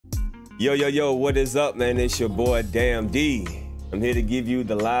Yo, what is up, man? It's your boy, Damn D. I'm here to give you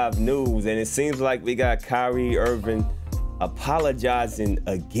the live news, and it seems like we got Kyrie Irving apologizing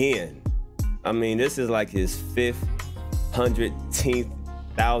again. I mean, this is like his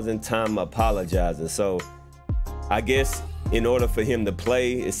 510,000th time apologizing. So I guess in order for him to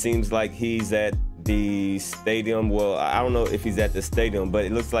play, it seems like he's at the stadium. Well, I don't know if he's at the stadium, but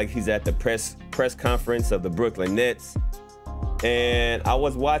it looks like he's at the press conference of the Brooklyn Nets. And I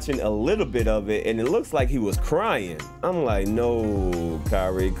was watching a little bit of it, and it looks like he was crying. I'm like, no,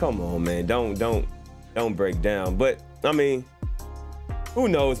 Kyrie, come on, man, don't break down. But I mean, who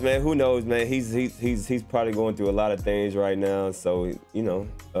knows, man? Who knows, man? He's probably going through a lot of things right now, so you know,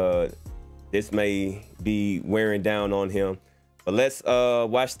 this may be wearing down on him. But let's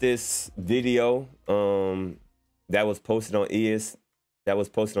watch this video that was posted on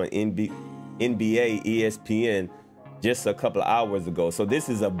NBA ESPN just a couple of hours ago. So this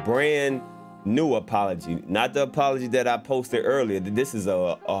is a brand new apology, not the apology that I posted earlier. This is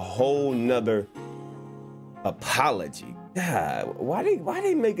a whole nother apology. God, why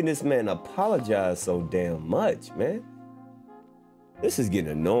they making this man apologize so damn much, man? This is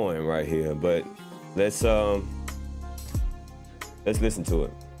getting annoying right here. But let's listen to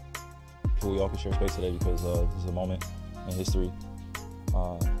it. We all can share space today because this is a moment in history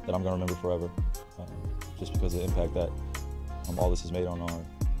that I'm gonna remember forever. Just because of the impact that all this has made on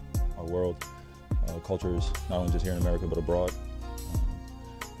our world, cultures, not only just here in America, but abroad.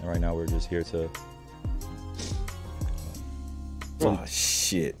 And right now we're just here to... oh,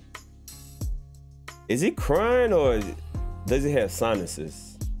 shit. Is he crying or does he have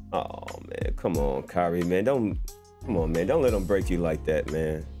sinuses? Oh, man, come on, Kyrie, man. Come on, man. Don't let him break you like that,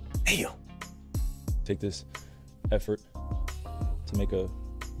 man. Damn. Take this effort to make a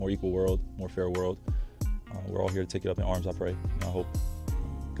more equal world, more fair world. We're all here to take it up in arms, I pray, and I hope,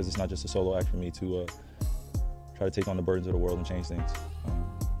 because it's not just a solo act for me to try to take on the burdens of the world and change things.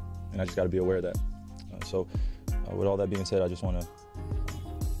 And I just got to be aware of that. So with all that being said, I just want to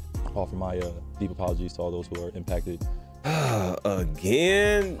offer my deep apologies to all those who are impacted.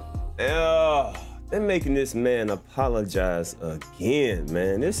 Again? They're making this man apologize again,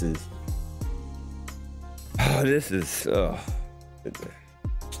 man. This is...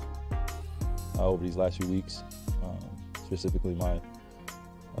 over these last few weeks, specifically my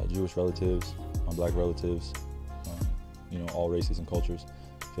Jewish relatives, my black relatives, you know, all races and cultures.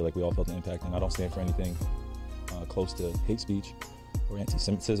 I feel like we all felt the impact, and I don't stand for anything close to hate speech or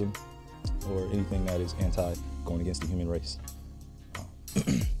anti-Semitism or anything that is going against the human race.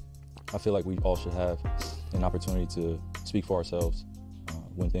 I feel like we all should have an opportunity to speak for ourselves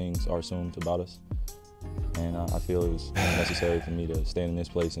when things are assumed about us. And I feel it was necessary for me to stand in this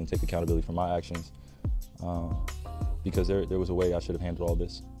place and take accountability for my actions, because there was a way I should have handled all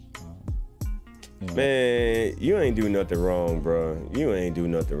this. You know, man, you ain't do nothing wrong, bro. You ain't do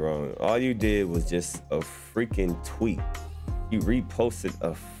nothing wrong. All you did was just a freaking tweet. You reposted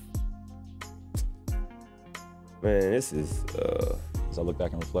a... Man, this is... As I look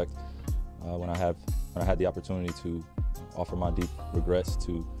back and reflect, when I had the opportunity to offer my deep regrets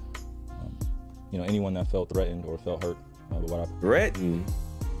to you know, anyone that felt threatened or felt hurt by what I... Threatened?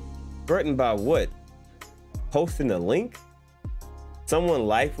 Threatened by what? Posting a link? Someone's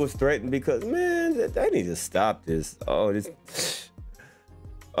life was threatened because, man, they need to stop this. Oh,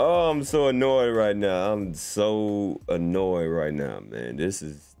 I'm so annoyed right now. I'm so annoyed right now, man. This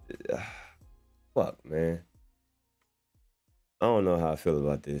is... fuck, man. I don't know how I feel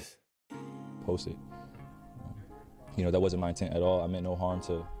about this. Post it. You know, that wasn't my intent at all. I meant no harm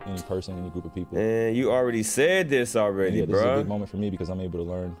to any person, any group of people. And you already said this already, yeah, bro. This is a big moment for me because I'm able to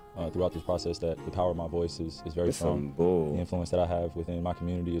learn throughout this process that the power of my voice is very strong. The influence that I have within my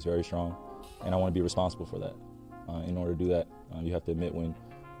community is very strong. And I want to be responsible for that. In order to do that, you have to admit when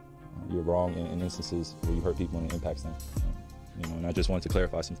you're wrong in instances where you hurt people and it impacts them. You know, and I just wanted to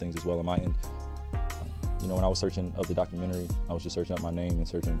clarify some things as well on my end. You know, when I was searching up the documentary, I was just searching up my name and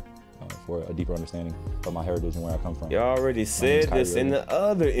searching for a deeper understanding of my heritage and where I come from. You already said this in the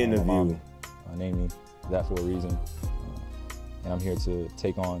other interview. My mom named me that for a reason, and I'm here to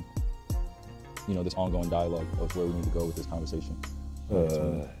take on, you know, this ongoing dialogue of where we need to go with this conversation.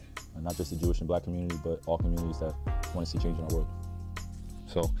 Not just the Jewish and black community, but all communities that want to see change in our world.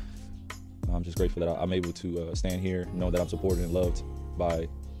 So I'm just grateful that I'm able to stand here, know that I'm supported and loved by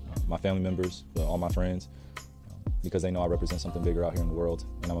my family members, all my friends, because they know I represent something bigger out here in the world,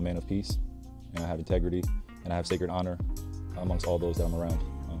 and I'm a man of peace, and I have integrity, and I have sacred honor amongst all those that I'm around.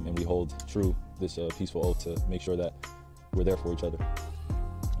 And we hold true this peaceful oath to make sure that we're there for each other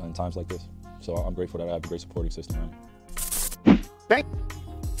in times like this. So I'm grateful that I have a great supporting system around me.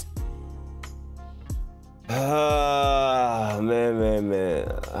 Man.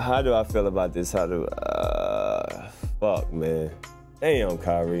 How do I feel about this? Fuck, man. Damn,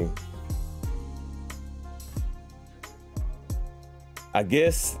 Kyrie. I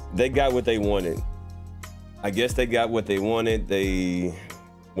guess they got what they wanted. They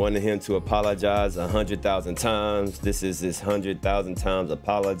wanted him to apologize 100,000 times. This is his 100,000 times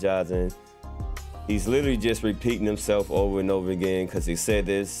apologizing. He's literally just repeating himself over and over again because he said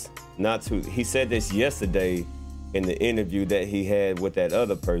this he said this yesterday in the interview that he had with that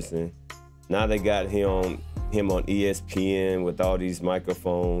other person. Now they got him on ESPN with all these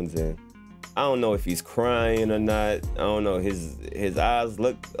microphones, and I don't know if he's crying or not. I don't know. His eyes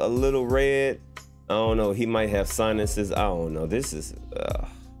look a little red. I don't know. He might have sinuses. I don't know. This is.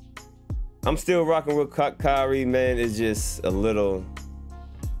 I'm still rocking with Kyrie, man. It's just a little.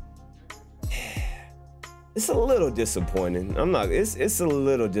 It's a little disappointing. It's a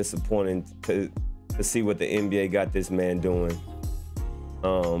little disappointing to see what the NBA got this man doing.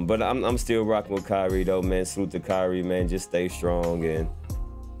 But I'm still rocking with Kyrie though, man. Salute to Kyrie, man. Just stay strong, and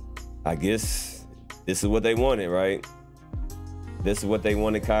I guess this is what they wanted, right? This is what they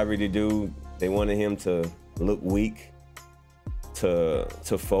wanted Kyrie to do. They wanted him to look weak, to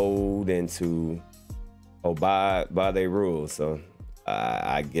fold, and to abide by their rules. So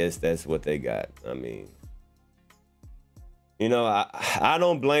I guess that's what they got. I mean, you know, I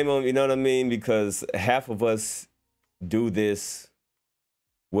don't blame them, you know what I mean? Because half of us do this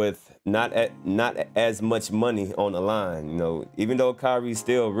with not as much money on the line, you know. Even though Kyrie's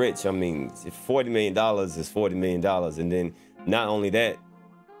still rich, I mean, $40 million is $40 million. And then not only that,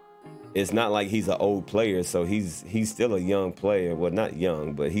 it's not like he's an old player, so he's still a young player. Well, not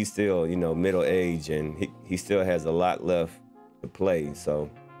young, but he's still, you know, middle age, and he still has a lot left to play. So,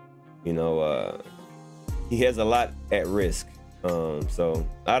 you know, he has a lot at risk. So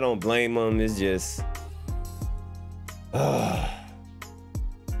I don't blame him. It's just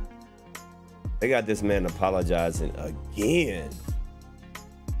they got this man apologizing again.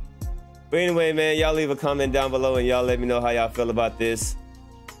 But anyway, man, y'all leave a comment down below and y'all let me know how y'all feel about this.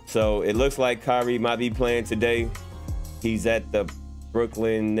 So it looks like Kyrie might be playing today. He's at the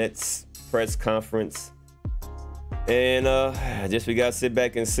Brooklyn Nets press conference. And I guess we gotta sit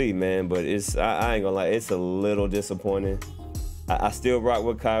back and see, man. But I ain't gonna lie, it's a little disappointing. I still rock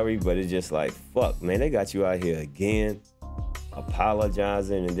with Kyrie, but it's just like, fuck, man, they got you out here again,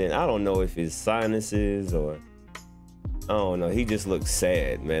 apologizing, and then I don't know if it's sinuses or I don't know. He just looks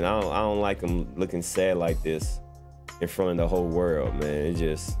sad, man. I don't like him looking sad like this in front of the whole world, man. It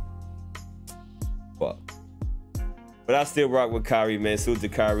just fuck. But I still rock with Kyrie, man. Salute to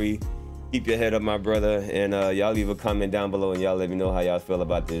Kyrie. Keep your head up, my brother. And y'all leave a comment down below and y'all let me know how y'all feel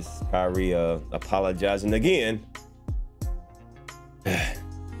about this. Kyrie apologizing again.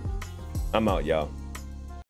 I'm out, y'all.